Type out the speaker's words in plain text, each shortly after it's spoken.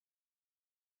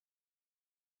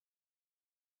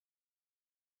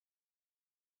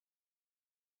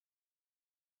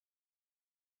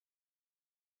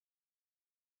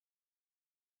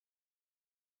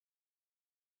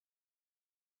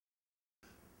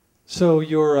So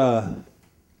you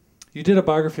did a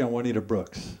biography on Juanita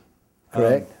Brooks.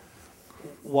 Correct.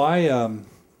 Why?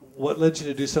 What led you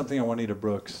to do something on Juanita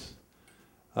Brooks?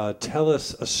 Tell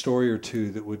us a story or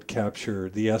two that would capture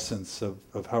the essence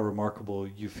of how remarkable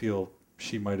you feel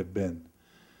she might have been.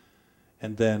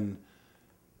 And then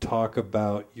talk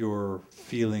about your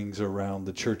feelings around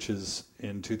the church's,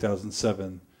 in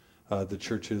 2007, the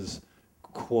church's,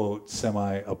 quote,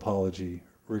 semi-apology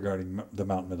regarding the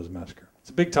Mountain Meadows Massacre. It's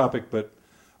a big topic, but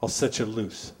I'll set you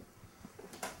loose.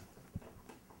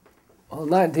 Well,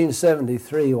 in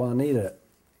 1973, Juanita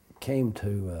came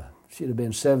to, she'd have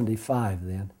been 75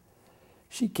 then.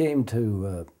 She came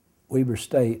to Weber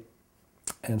State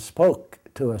and spoke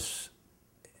to us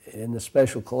in the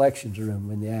special collections room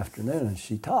in the afternoon, and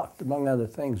she talked, among other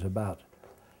things, about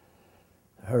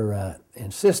her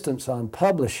insistence on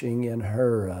publishing in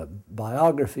her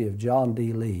biography of John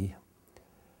D. Lee,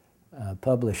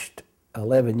 published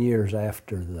 11 years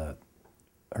after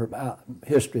her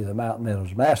history of the Mountain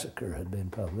Meadows Massacre had been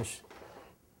published.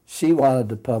 She wanted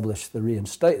to publish the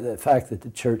fact that the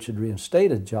church had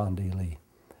reinstated John D. Lee.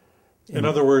 In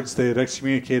other words, they had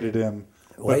excommunicated him,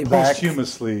 way but back,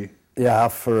 posthumously. Yeah,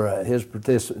 for his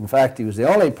participation. In fact, he was the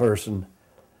only person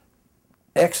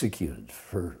executed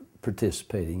for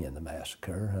participating in the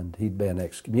massacre, and he'd been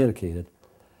excommunicated.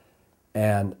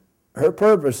 And her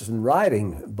purpose in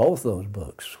writing both those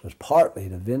books was partly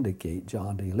to vindicate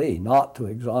John D. Lee, not to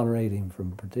exonerate him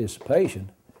from participation,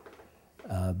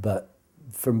 but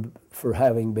for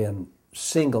having been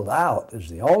singled out as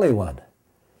the only one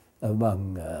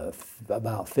among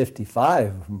about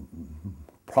 55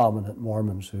 prominent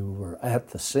Mormons who were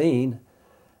at the scene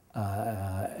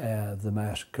of the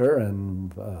massacre,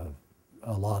 and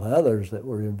a lot of others that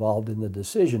were involved in the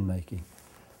decision-making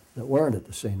that weren't at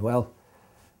the scene. Well,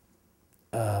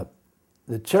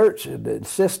 the church had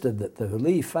insisted that the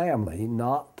Lee family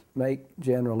not make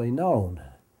generally known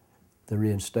the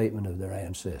reinstatement of their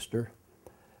ancestor.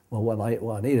 Well, when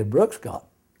Juanita Brooks got...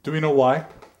 Do we know why?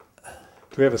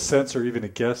 Do we have a sense or even a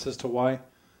guess as to why?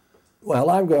 Well,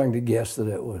 I'm going to guess that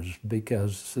it was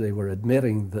because they were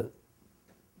admitting that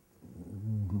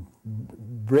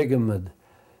Brigham had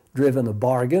driven a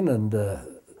bargain, and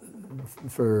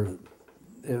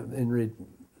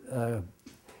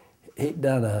he'd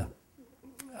done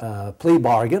a plea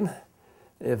bargain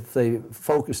if they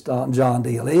focused on John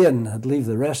D. Lee and had leave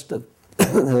the rest of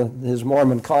his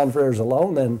Mormon confreres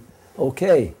alone, then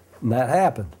okay, and that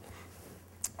happened,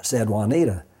 said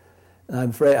Juanita. And I'm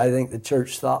afraid, I think the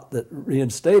church thought that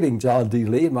reinstating John D.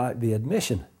 Lee might be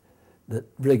admission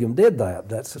that Brigham did that.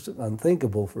 That's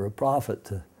unthinkable for a prophet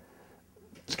to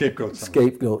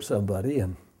scapegoat somebody.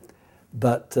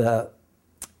 But the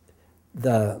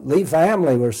Lee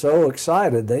family were so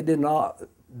excited, they did not,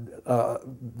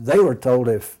 they were told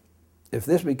if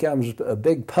this becomes a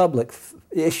big public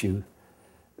issue,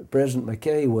 President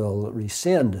McKay will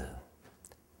rescind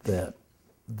the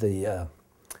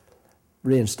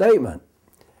reinstatement.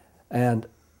 And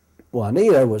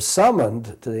Juanita was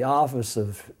summoned to the office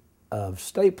of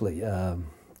Stapley,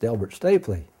 Delbert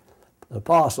Stapley, the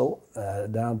apostle,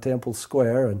 down Temple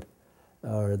Square,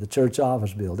 or the church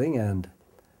office building,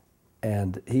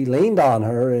 and he leaned on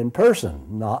her in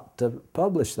person not to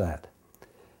publish that.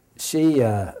 She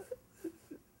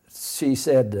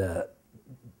said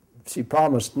she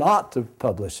promised not to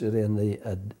publish it in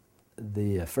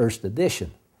the first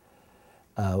edition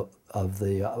of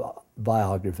the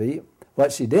biography.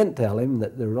 What she didn't tell him,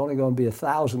 that there were only going to be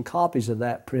 1,000 copies of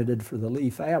that printed for the Lee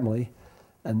family,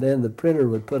 and then the printer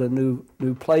would put a new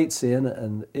plates in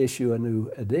and issue a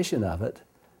new edition of it,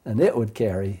 and it would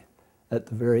carry at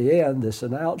the very end this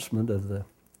announcement of the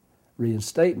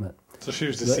reinstatement. So she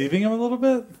was deceiving him a little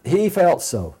bit? He felt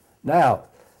so. Now,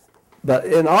 but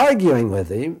in arguing with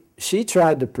him, she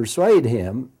tried to persuade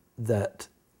him that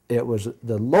it was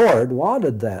the Lord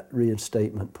wanted that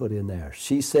reinstatement put in there.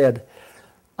 She said,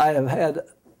 I have had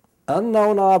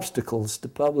unknown obstacles to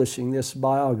publishing this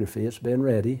biography. It's been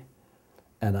ready,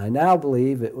 and I now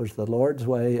believe it was the Lord's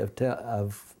way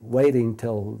of waiting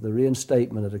till the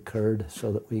reinstatement had occurred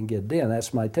so that we can get it in.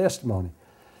 That's my testimony.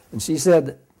 And she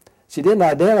said she didn't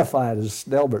identify it as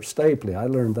Delbert Stapley. I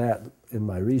learned that in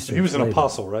my research. He was an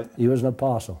apostle, right? He was an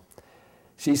apostle.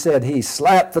 She said he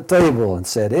slapped the table and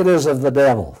said, "It is of the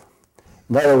devil."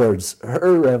 In other words,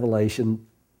 her revelation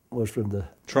was from the...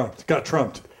 Got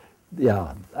trumped.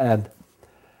 Yeah, and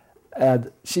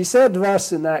she said to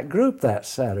us in that group that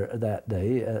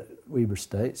day at Weber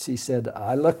State, she said,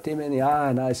 I looked him in the eye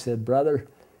and I said, brother,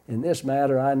 in this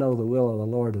matter I know the will of the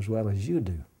Lord as well as you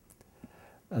do.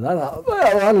 And I thought,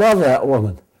 well, I love that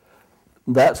woman.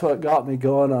 that's what got me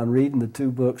going on reading the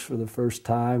two books for the first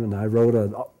time, and I wrote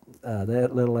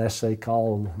that little essay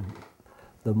called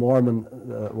 "The Mormon,"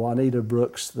 Juanita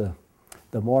Brooks, the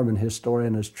Mormon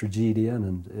Historian as Tragedian,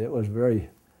 and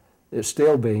it's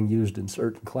still being used in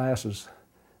certain classes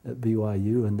at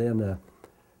BYU, and then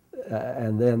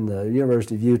the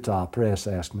University of Utah Press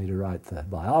asked me to write the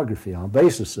biography on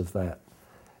basis of that,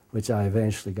 which I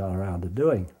eventually got around to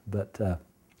doing. But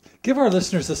give our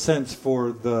listeners a sense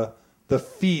for the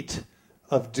feat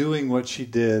of doing what she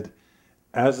did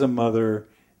as a mother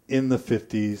in the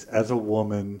 50s, as a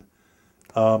woman,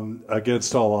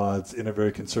 against all odds, in a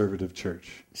very conservative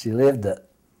church. She lived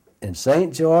in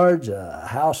St. George, a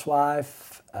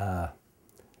housewife.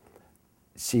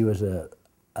 She was a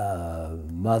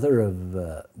mother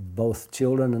of both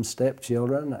children and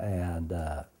stepchildren, and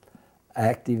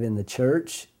active in the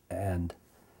church, and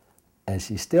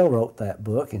she still wrote that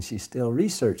book, and she still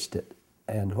researched it.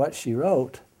 And what she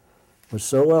wrote was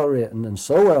so well written and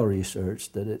so well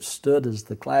researched that it stood as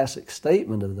the classic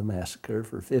statement of the massacre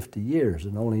for 50 years,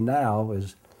 and only now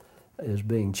is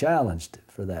being challenged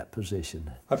for that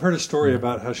position. I've heard a story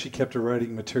about how she kept her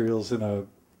writing materials in a...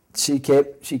 She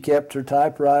kept her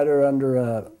typewriter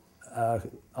under a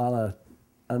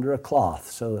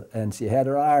cloth, and she had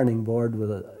her ironing board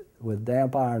with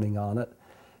damp ironing on it.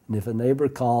 And if a neighbor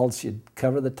called, she'd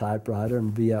cover the typewriter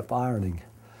and be up ironing.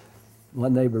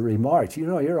 One neighbor remarked,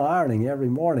 "You're ironing every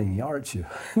morning, aren't you?"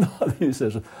 He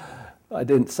says, "I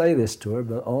didn't say this to her,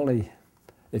 but only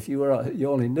if you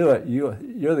only knew it.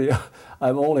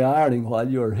 I'm only ironing while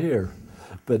you're here."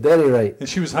 But at any rate, and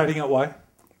she was hiding out. Why?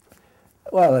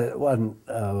 Well, it wasn't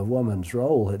a woman's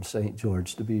role at St.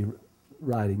 George to be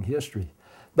writing history.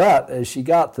 But as she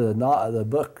got the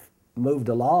book moved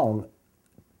along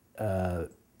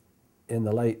in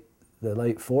the late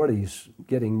 40s,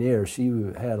 getting near, she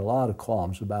had a lot of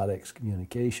qualms about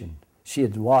excommunication. She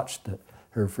had watched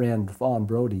her friend Fawn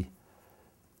Brody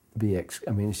she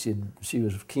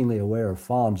was keenly aware of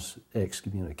Fawn's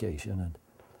excommunication, and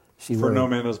No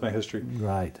Man Knows My History.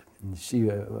 Right. And she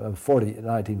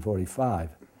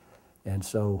 1945, and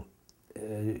so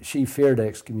she feared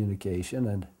excommunication,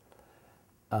 and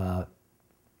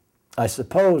I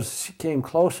suppose she came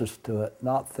closest to it,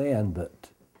 not then, but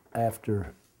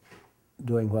after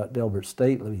doing what Delbert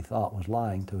Stately thought was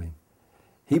lying to him.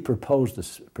 He proposed to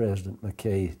President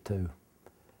McKay to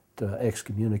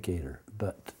excommunicate her,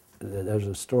 but there's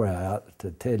a story I ought to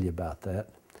tell you about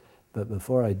that. But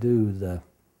before I do,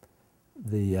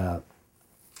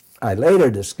 I later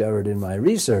discovered in my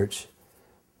research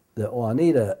that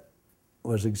Juanita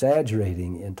was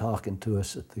exaggerating in talking to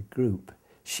us at the group.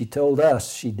 She told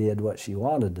us she did what she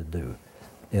wanted to do.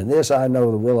 In this, I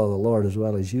know the will of the Lord as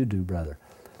well as you do, brother.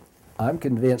 I'm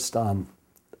convinced on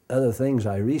other things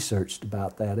I researched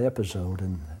about that episode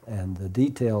and the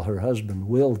detail her husband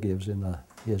Will gives in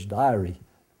his diary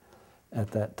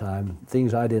at that time,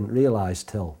 things I didn't realize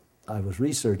till I was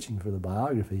researching for the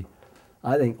biography.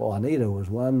 I think Juanita was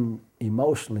one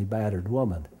emotionally battered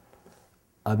woman.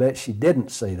 I bet she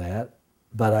didn't say that,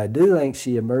 but I do think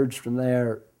she emerged from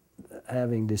there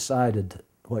having decided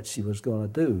what she was going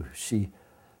to do. She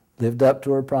lived up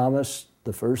to her promise,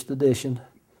 the first edition,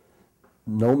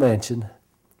 no mention,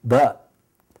 but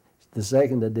the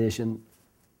second edition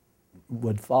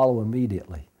would follow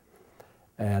immediately.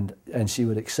 And she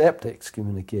would accept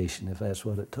excommunication if that's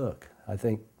what it took. I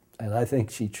think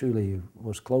she truly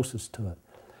was closest to it.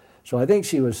 So I think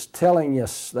she was telling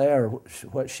us there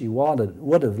what she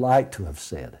would have liked to have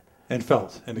said. And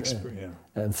felt.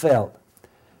 And felt.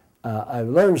 I've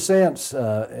learned since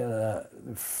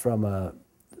from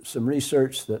some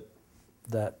research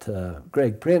that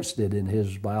Greg Prince did in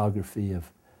his biography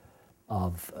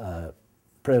of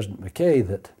President McKay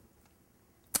that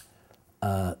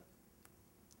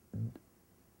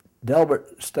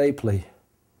Delbert Stapley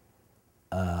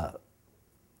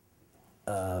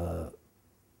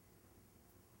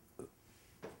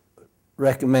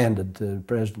recommended to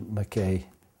President McKay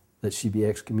that she be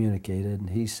excommunicated, and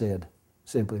he said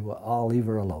simply, "Well, I'll leave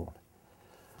her alone."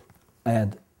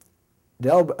 And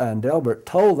Delbert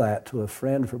told that to a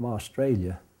friend from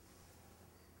Australia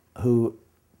who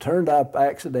turned up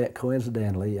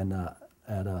coincidentally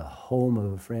at a home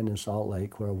of a friend in Salt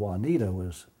Lake where Juanita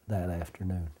was that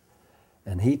afternoon.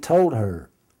 And he told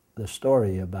her the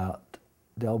story about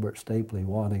Delbert Stapley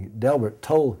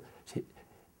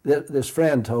this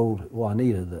friend told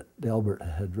Juanita that Delbert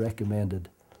had recommended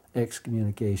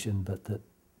excommunication, but that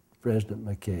President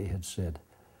McKay had said,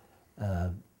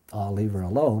 "I'll leave her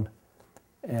alone."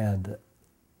 And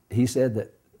he said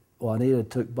that Juanita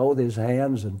took both his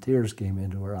hands and tears came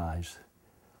into her eyes.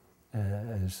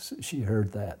 as she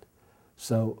heard that.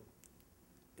 So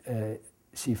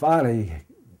she finally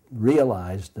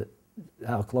realized that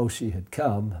how close she had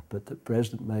come, but that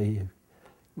President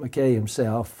McKay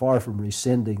himself, far from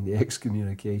rescinding the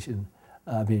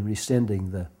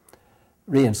rescinding the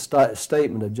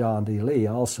reinstatement of John D. Lee,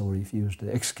 also refused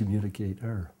to excommunicate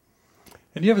her.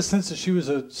 And you have a sense that she was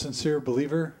a sincere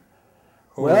believer?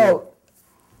 Or? Well,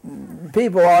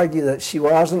 people argue that she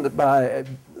wasn't by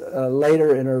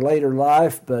later in her later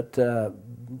life, but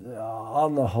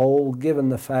on the whole, given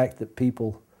the fact that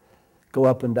people go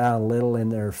up and down a little in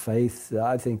their faith,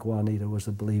 I think Juanita was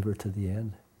a believer to the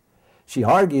end. She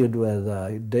argued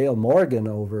with Dale Morgan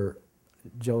over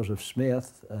Joseph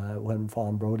Smith when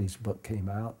Fawn Brodie's book came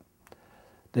out.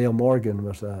 Dale Morgan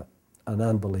was an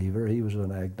unbeliever. He was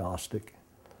an agnostic.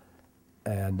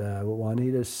 And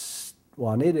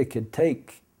Juanita could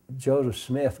take Joseph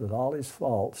Smith with all his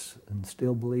faults and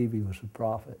still believe he was a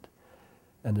prophet.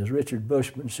 And as Richard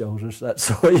Bushman shows us, that's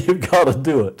the way you've got to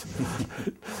do it.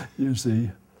 You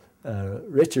see,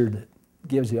 Richard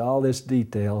gives you all this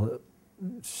detail,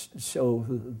 show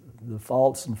the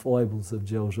faults and foibles of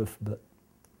Joseph, but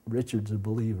Richard's a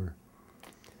believer.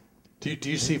 Do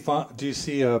you see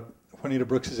Juanita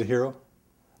Brooks as a hero?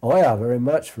 Oh yeah, very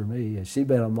much for me. She's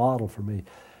been a model for me.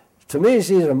 To me,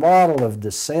 she's a model of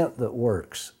dissent that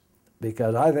works,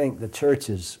 because I think the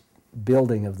church's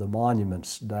building of the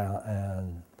monuments down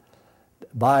and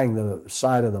buying the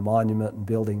site of the monument and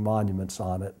building monuments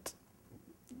on it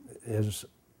is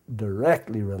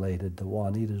directly related to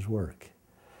Juanita's work.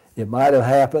 It might have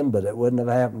happened, but it wouldn't have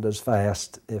happened as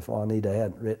fast if Juanita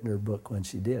hadn't written her book when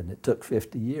she did. It took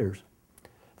 50 years,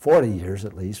 40 years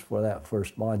at least, before that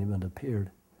first monument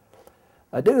appeared.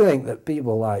 I do think that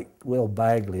people like Will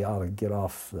Bagley ought to get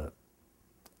off the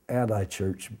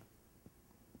anti-church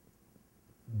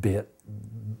bit.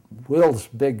 Will's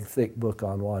big, thick book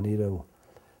on Juanita,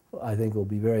 I think, will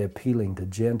be very appealing to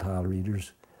Gentile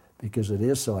readers because it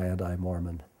is so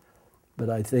anti-Mormon. But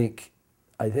I think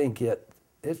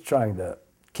it's trying to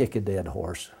kick a dead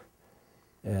horse.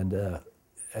 And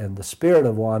the spirit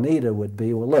of Juanita would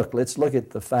be, well, look, let's look at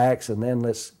the facts and then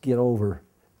let's get over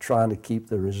trying to keep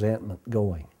the resentment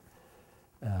going.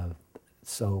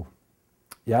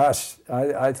 Yes,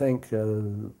 I think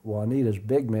Juanita's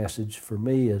big message for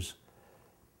me is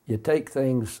you take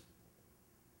things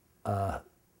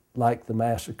like the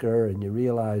massacre and you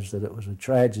realize that it was a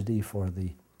tragedy for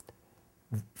the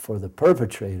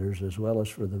perpetrators as well as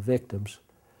for the victims,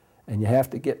 and you have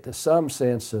to get to some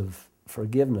sense of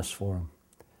forgiveness for them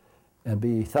and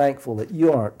be thankful that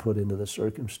you aren't put into the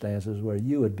circumstances where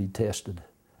you would be tested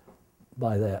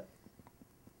by that.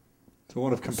 So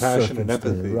one of compassion and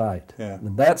empathy. Right. Yeah.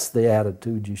 And that's the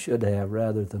attitude you should have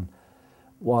rather than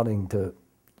wanting to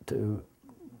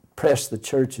press the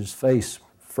church's face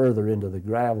further into the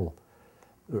gravel,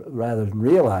 rather than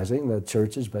realizing the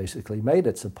church has basically made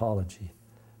its apology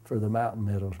for the Mountain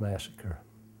Meadows massacre.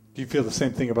 Do you feel the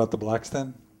same thing about the blacks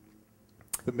then?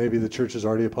 That maybe the church has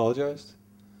already apologized?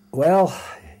 Well,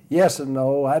 yes and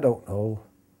no. I don't know.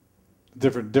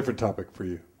 Different topic for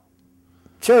you.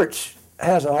 Church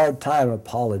has a hard time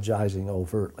apologizing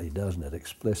overtly, doesn't it?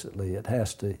 Explicitly,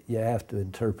 you have to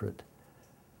interpret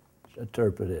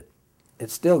it.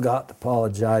 It's still got to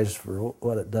apologize for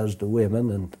what it does to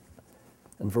women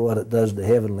and for what it does to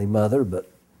Heavenly Mother,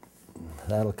 but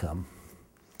that'll come.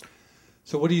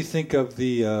 So what do you think of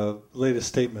the latest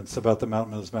statements about the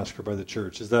Mountain Meadows Massacre by the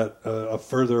church? Is that a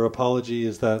further apology?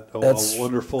 Is that a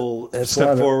wonderful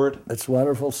step forward? It's a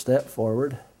wonderful step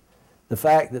forward. The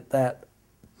fact that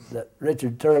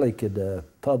Richard Turley could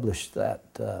publish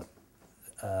that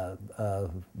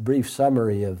brief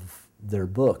summary of their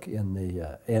book in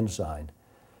the Ensign.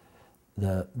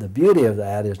 The beauty of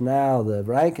that is now the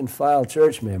rank and file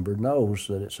church member knows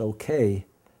that it's okay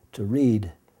to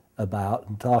read about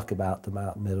and talk about the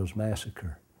Mountain Meadows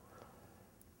Massacre.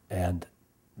 And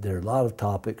there are a lot of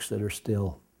topics that are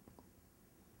still,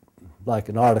 like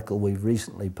an article we've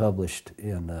recently published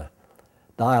in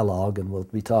Dialogue, and we'll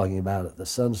be talking about at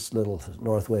the Little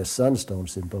Northwest Sunstone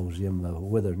Symposium,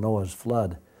 Whither Noah's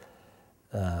Flood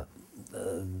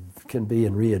can be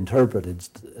reinterpreted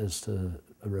as to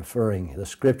referring, the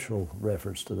scriptural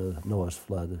reference to the Noah's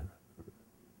flood,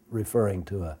 referring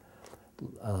to a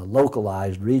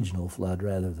localized regional flood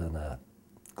rather than a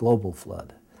global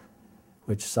flood,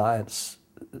 which science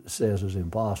says is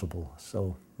impossible.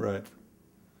 So right.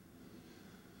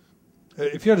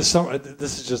 If you had to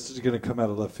this is just going to come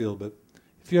out of left field, but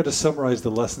if you had to summarize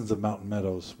the lessons of Mountain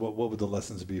Meadows, what would the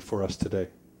lessons be for us today?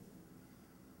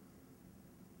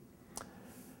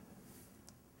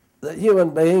 That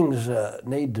human beings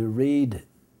need to read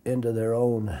into their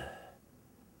own,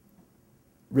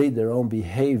 read their own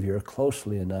behavior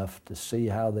closely enough to see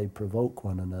how they provoke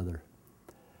one another.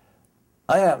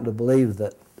 I happen to believe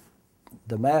that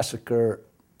the massacre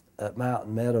at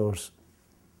Mountain Meadows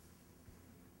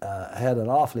had an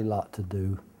awfully lot to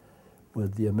do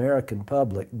with the American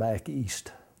public back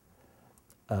east.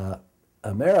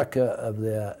 America of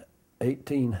the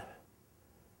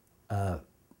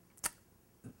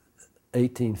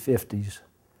 1850s,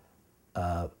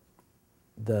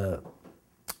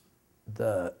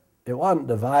 it wasn't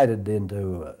divided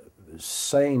into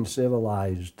sane,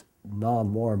 civilized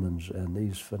non-Mormons and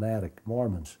these fanatic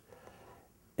Mormons.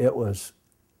 It was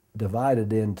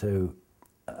divided into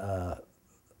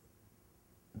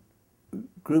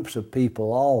groups of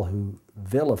people, all who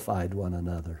vilified one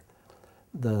another.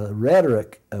 The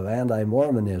rhetoric of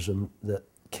anti-Mormonism that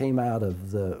came out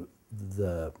of the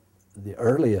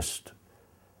earliest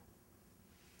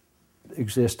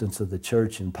existence of the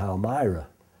church in Palmyra,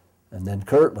 and then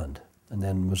Kirtland, and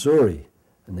then Missouri,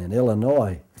 and then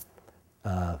Illinois,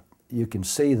 you can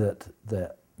see that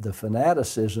the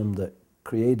fanaticism that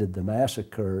created the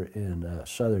massacre in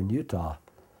southern Utah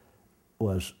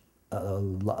was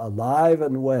alive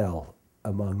and well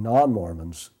among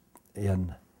non-Mormons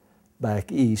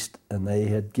back east, and they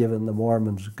had given the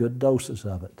Mormons good doses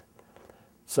of it.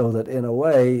 So that in a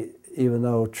way, even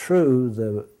though true,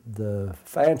 the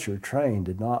Fancher train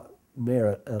did not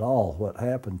merit at all what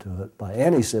happened to it by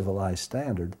any civilized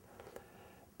standard,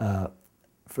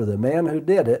 for the men who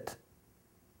did it,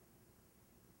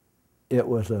 it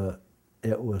was a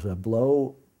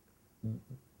blow.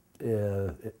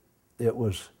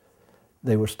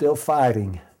 They were still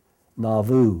fighting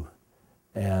Nauvoo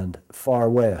and Far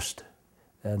West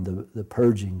and the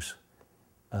purgings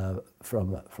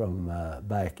from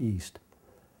back east.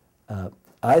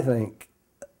 I think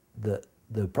that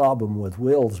the problem with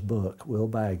Will's book, Will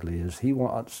Bagley, is he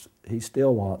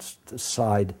still wants to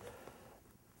side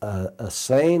a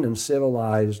sane and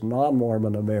civilized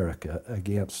non-Mormon America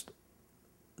against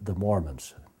the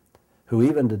Mormons, who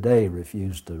even today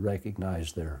refuse to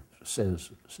recognize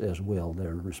says Will,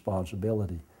 their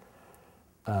responsibility,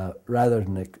 rather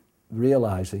than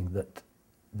realizing that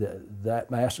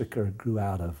that massacre grew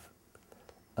out of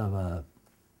a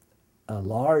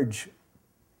large,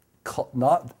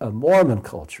 not a Mormon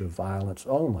culture of violence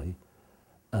only,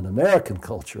 an American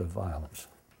culture of violence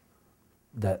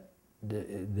that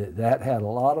had a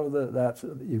lot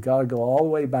of you've got to go all the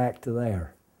way back to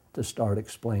there to start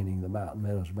explaining the Mountain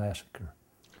Meadows Massacre.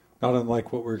 Not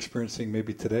unlike what we're experiencing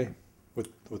maybe today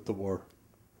with the war.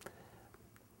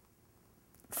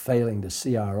 Failing to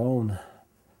see our own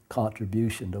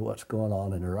contribution to what's going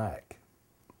on in Iraq,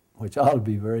 which ought to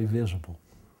be very visible.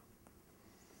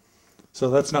 So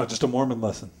that's not just a Mormon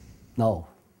lesson. No,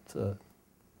 it's a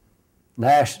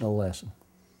national lesson.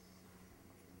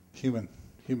 Human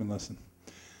lesson.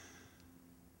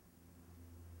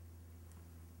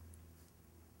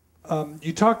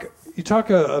 You talk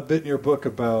a bit in your book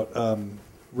about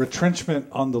retrenchment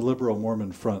on the liberal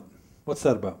Mormon front. What's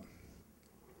that about?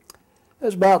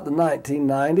 It's about the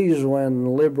 1990s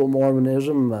when liberal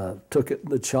Mormonism took it in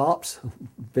the chops,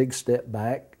 big step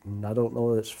back, and I don't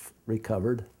know that it's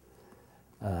recovered.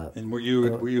 And were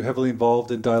you heavily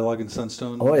involved in Dialogue in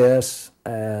Sunstone? Oh yes,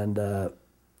 and the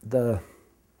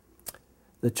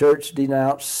church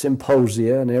denounced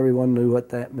symposia, and everyone knew what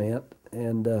that meant,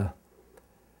 and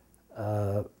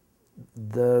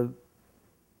the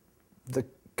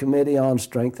Committee on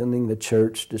Strengthening the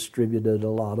Church distributed a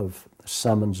lot of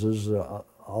summonses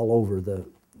all over the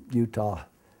Utah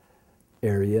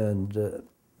area, and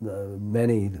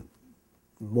many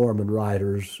Mormon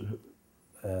writers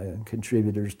and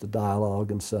contributors to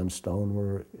Dialogue and Sunstone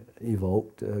were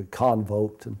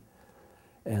convoked,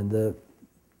 and the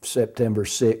September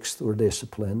 6th were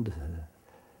disciplined.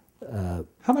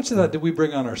 How much of that did we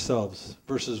bring on ourselves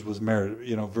versus was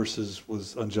versus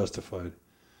was unjustified?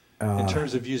 In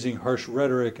terms of using harsh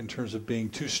rhetoric, in terms of being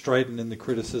too strident in the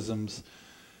criticisms,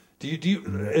 do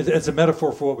you as a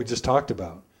metaphor for what we just talked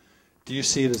about, do you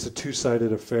see it as a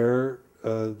two-sided affair,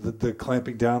 the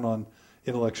clamping down on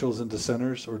intellectuals and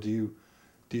dissenters, or do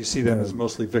you see them as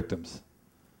mostly victims?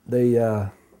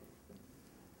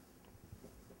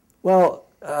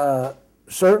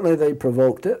 Certainly they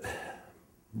provoked it.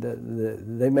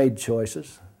 They made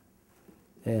choices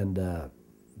and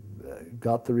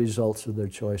got the results of their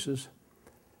choices.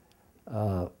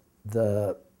 I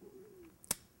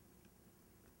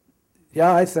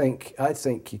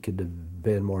think you could have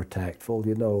been more tactful.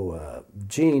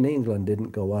 Gene England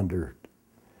didn't go under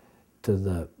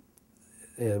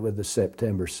with the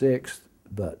September 6th,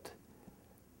 but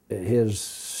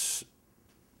his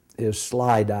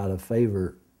slide out of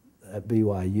favor at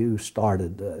BYU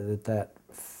started at that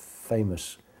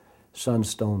famous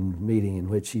Sunstone meeting in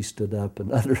which he stood up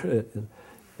and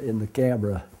in the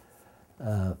camera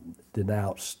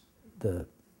denounced the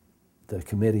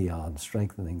committee on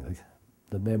strengthening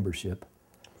the membership.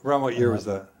 Around what year was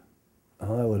that?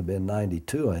 Oh, that would have been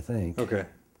 92, I think. Okay.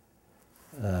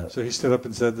 So he stood up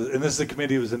and said, and this is the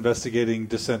committee that was investigating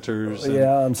dissenters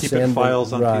and keeping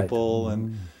files on people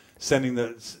and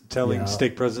telling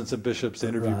stake presidents and bishops to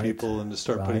interview people and to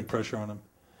start putting pressure on them.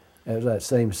 It was that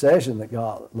same session that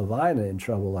got Levina in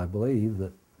trouble, I believe,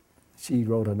 that she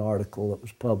wrote an article that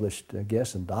was published, I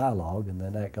guess, in Dialogue, and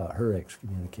then that got her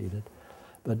excommunicated.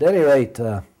 But at any rate,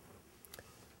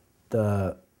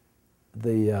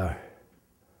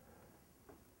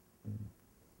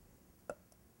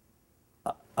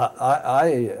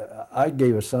 I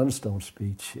gave a Sunstone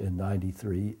speech in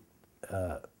 '93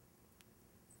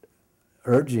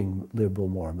 urging liberal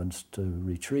Mormons to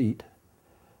retreat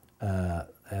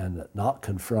and not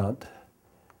confront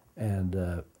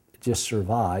and just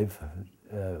survive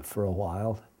for a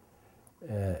while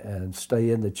and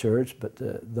stay in the church, but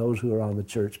those who are on the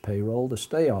church payroll to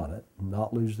stay on it and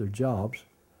not lose their jobs.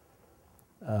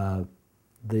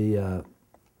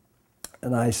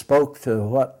 And I spoke to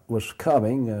what was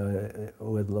coming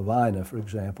with Levina, for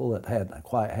example, that hadn't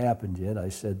quite happened yet. I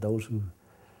said, those who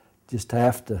just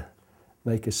have to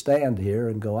make a stand here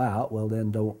and go out, well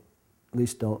then at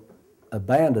least don't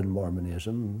abandon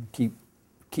Mormonism, keep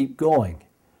going.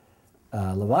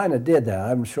 Levina did that.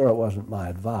 I'm sure it wasn't my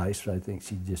advice. I think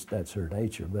that's her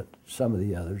nature, but some of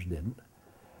the others didn't.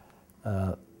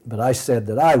 But I said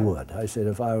that I would. I said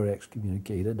if I were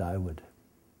excommunicated, I would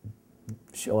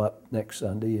show up next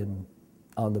Sunday and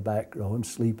on the back row and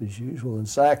sleep as usual in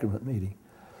sacrament meeting.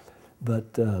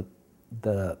 But Did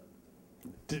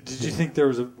you think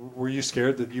were you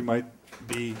scared that you might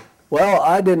be? Well,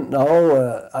 I didn't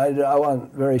know. I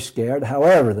wasn't very scared.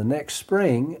 However, the next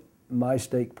spring, my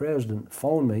stake president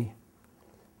phoned me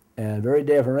and very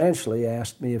deferentially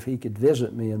asked me if he could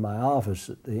visit me in my office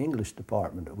at the English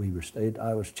department at Weber State.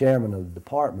 I was chairman of the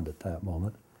department at that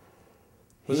moment.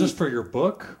 Was this for your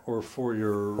book or for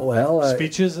your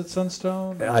speeches at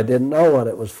Sunstone? I didn't know what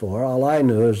it was for. All I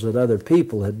knew is that other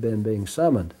people had been being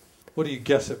summoned. What do you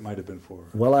guess it might have been for?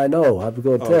 Well, I know. I'm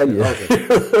going to tell you.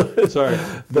 Okay. Sorry.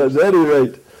 But at any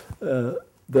rate,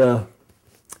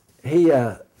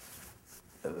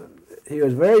 he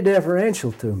was very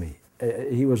deferential to me.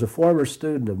 He was a former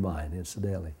student of mine,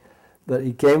 incidentally. But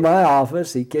he came to my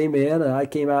office, he came in, and I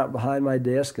came out behind my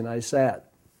desk, and I sat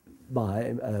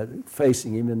by,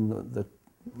 facing him,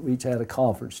 we each had a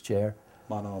conference chair.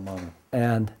 Mano a mano.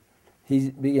 And he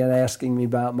began asking me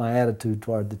about my attitude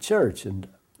toward the church, and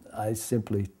I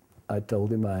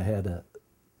told him I had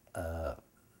that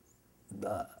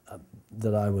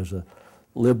I was a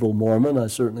liberal Mormon. I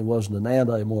certainly wasn't an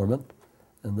anti-Mormon,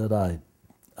 and that I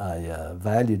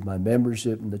valued my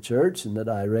membership in the church, and that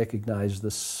I recognized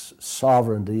the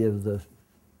sovereignty of the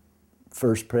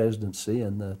First Presidency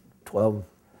and the 12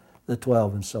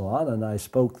 and so on. And I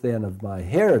spoke then of my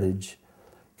heritage,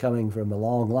 coming from a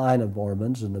long line of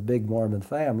Mormons and a big Mormon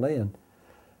family, and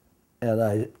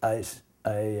I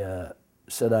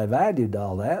said I valued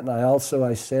all that, and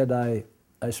I said I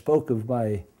spoke of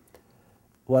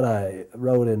what I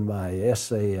wrote in my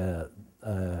essay,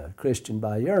 Christian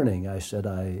by Yearning. I said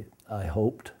I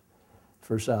hoped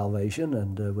for salvation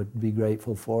and would be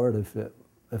grateful for it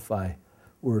if I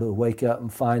were to wake up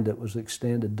and find it was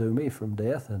extended to me from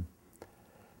death.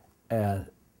 And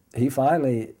he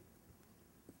finally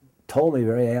told me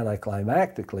very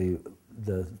anticlimactically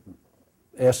the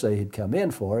essay he'd come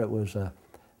in for. It was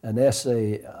an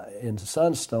essay in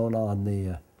Sunstone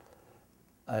on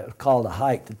called A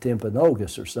Hike to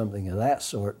Timpanogos or something of that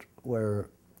sort, where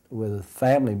with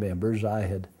family members I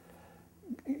had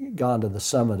gone to the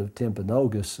summit of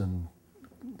Timpanogos and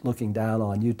looking down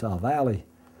on Utah Valley,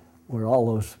 where all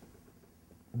those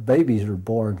babies are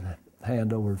born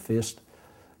hand over fist,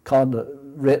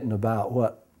 written about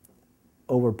what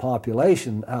how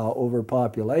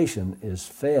overpopulation is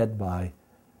fed by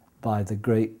the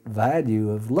great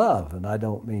value of love. And I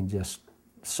don't mean just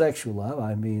sexual love,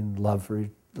 I mean love for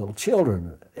little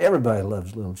children. Everybody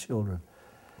loves little children.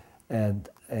 And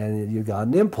you got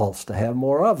an impulse to have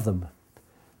more of them.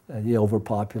 And you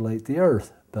overpopulate the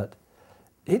earth. But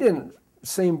he didn't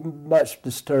seem much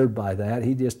disturbed by that.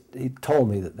 He told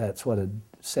me that that's what had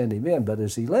sent him in. But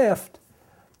as he left,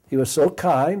 he was so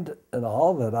kind and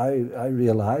all that I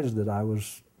realized that I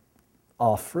was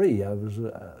off free.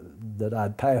 that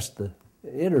I'd passed the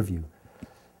interview.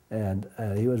 And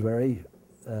he was very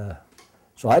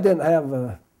So I didn't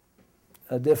have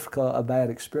a bad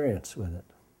experience with it.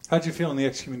 How'd you feel when the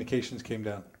excommunications came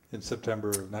down in September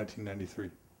of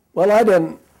 1993? Well,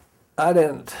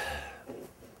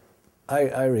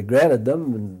 I regretted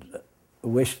them and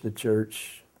wished the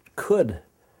church could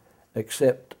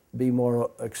be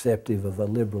more acceptive of a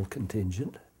liberal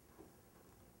contingent.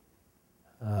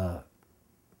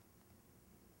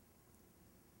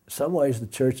 Some ways the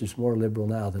church is more liberal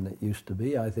now than it used to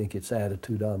be. I think its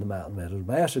attitude on the Mountain Meadows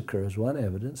Massacre is one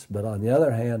evidence, but on the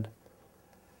other hand,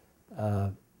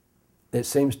 it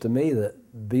seems to me that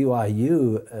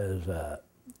BYU as a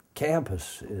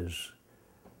campus is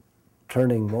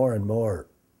turning more and more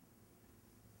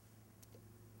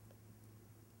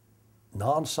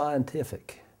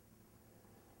non-scientific,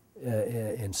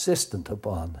 insistent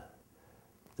upon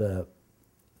the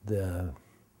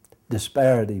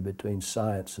disparity between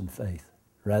science and faith,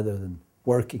 rather than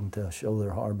working to show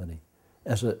their harmony,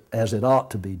 as it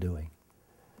ought to be doing.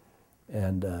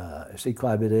 And I see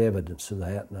quite a bit of evidence of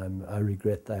that, and I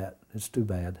regret that. It's too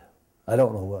bad. I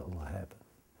don't know what will happen.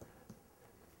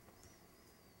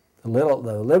 The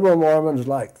liberal Mormons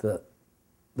like the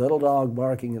little dog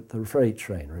barking at the freight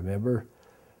train, remember?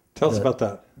 Tell us about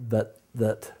that.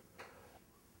 That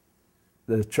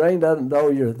the train doesn't know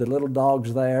the little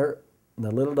dog's there, and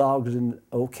the little dog's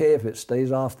okay if it stays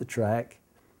off the track,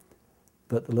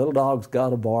 but the little dog's got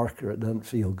to bark or it doesn't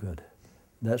feel good.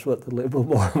 And that's what the liberal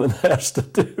Mormon has to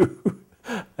do.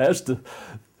 Has to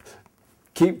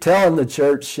keep telling the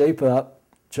church, shape up.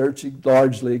 Church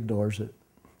largely ignores it,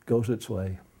 goes its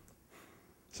way.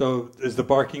 So is the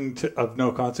barking of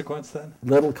no consequence then?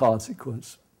 Little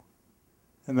consequence.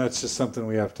 And that's just something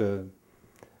we have to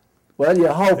Well, you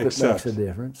hope accept. It makes a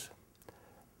difference.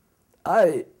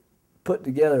 I put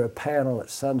together a panel at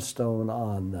Sunstone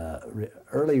on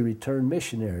early return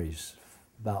missionaries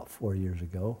about 4 years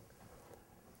ago.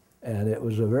 And it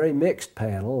was a very mixed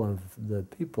panel of the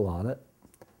people on it.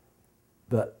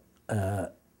 But a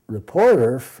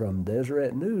reporter from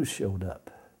Deseret News showed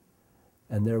up.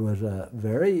 And there was a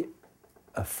very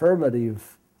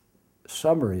affirmative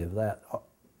summary of that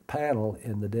panel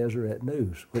in the Deseret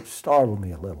News, which startled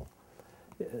me a little.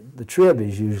 The Trib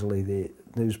is usually the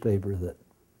newspaper that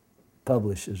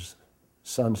publishes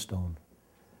Sunstone.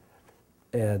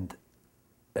 And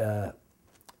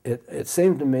it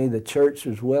seemed to me the church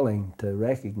was willing to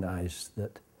recognize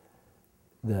that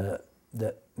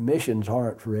that missions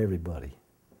aren't for everybody.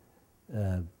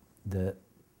 That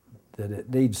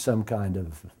it needs some kind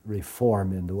of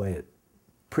reform in the way it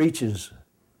preaches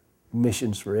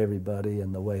missions for everybody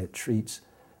and the way it treats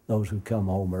those who come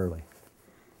home early.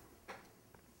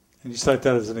 And you cite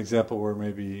that as an example where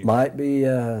maybe... Might be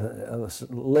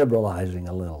liberalizing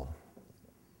a little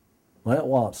when it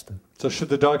wants to. So should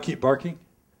the dog keep barking?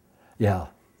 Yeah.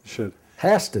 It should.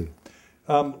 Has to.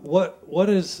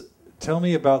 Tell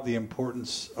me about the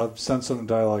importance of Sunstone and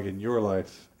Dialogue in your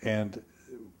life and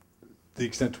the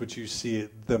extent to which you see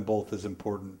them both as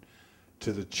important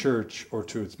to the church or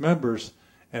to its members.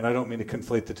 And I don't mean to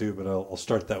conflate the two, but I'll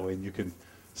start that way, and you can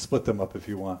split them up if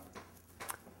you want.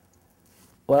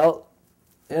 Well,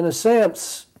 in a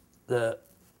sense, the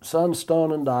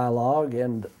Sunstone and Dialogue,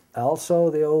 and also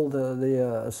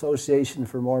the Association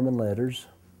for Mormon Letters,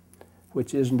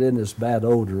 which isn't in as bad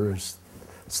odor as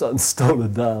Sunstone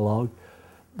and Dialogue,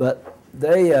 but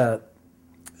they,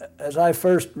 as I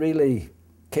first really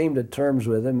came to terms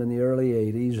with them in the early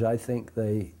 80s, I think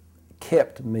they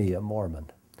kept me a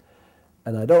Mormon.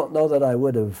 And I don't know that I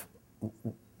would have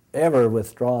ever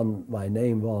withdrawn my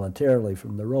name voluntarily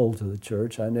from the rolls of the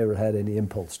church. I never had any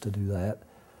impulse to do that.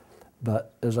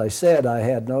 But as I said, I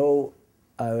had little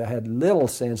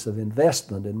sense of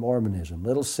investment in Mormonism,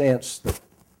 little sense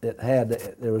that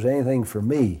there was anything for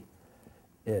me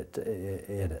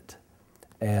in it.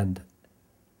 And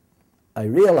I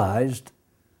realized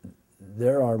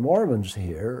there are Mormons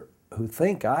here who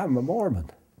think I'm a Mormon.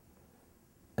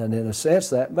 And in a sense,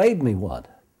 that made me one.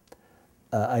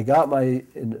 I got my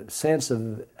sense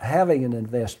of having an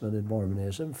investment in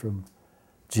Mormonism from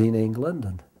Gene England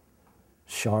and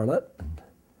Charlotte and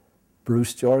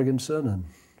Bruce Jorgensen and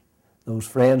those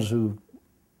friends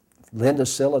Linda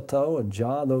Silito and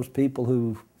John, those people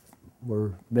who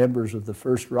were members of the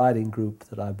first writing group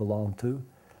that I belonged to.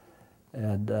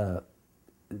 And the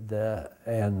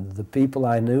people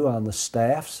I knew on the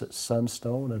staffs at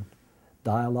Sunstone and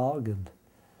Dialogue, and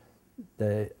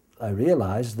I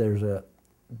realized there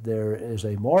is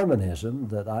a Mormonism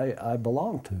that I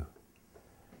belong to.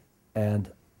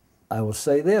 And I will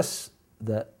say this,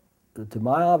 that to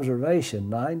my observation,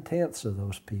 9/10 of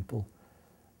those people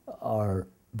are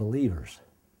believers.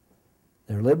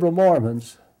 They're liberal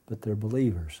Mormons, but they're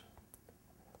believers.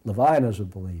 Levina's a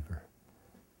believer.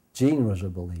 Gene was a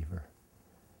believer.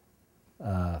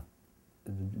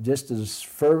 Just as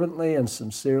fervently and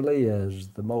sincerely as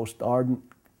the most ardent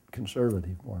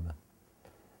conservative Mormon.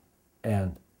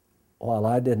 And while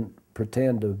I didn't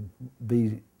pretend to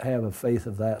have a faith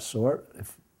of that sort,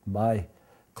 if my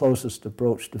closest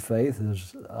approach to faith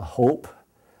is a hope,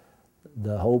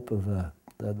 the hope of the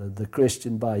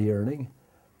Christian by yearning,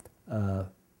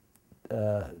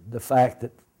 the fact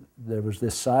that there was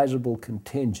this sizable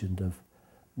contingent of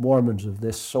Mormons of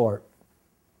this sort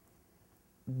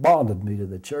bonded me to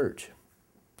the church.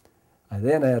 I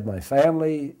then had my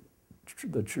family,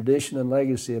 the tradition and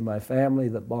legacy of my family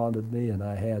that bonded me, and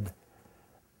I had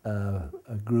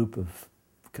a group of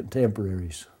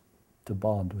contemporaries to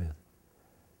bond with.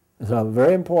 And so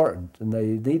very important, and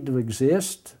they need to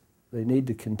exist, they need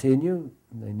to continue,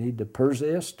 they need to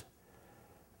persist.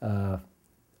 We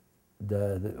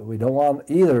don't want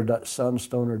either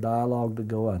Sunstone or Dialogue to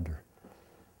go under.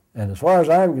 And as far as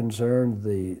I'm concerned,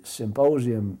 the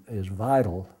symposium is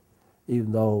vital,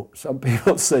 even though some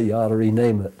people say you ought to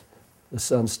rename it the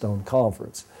Sunstone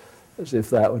Conference, as if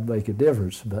that would make a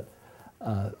difference. But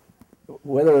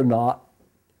whether or not,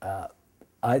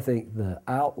 I think the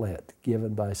outlet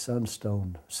given by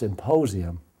Sunstone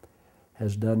Symposium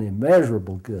has done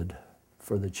immeasurable good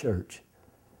for the church.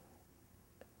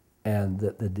 And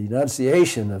that the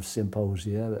denunciation of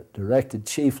symposia directed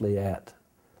chiefly at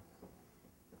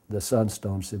the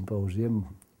Sunstone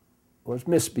Symposium was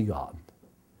misbegotten.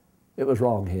 It was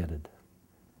wrong-headed.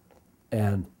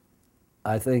 And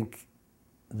I think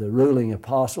the ruling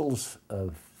apostles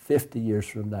of 50 years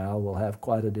from now will have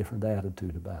quite a different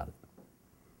attitude about it.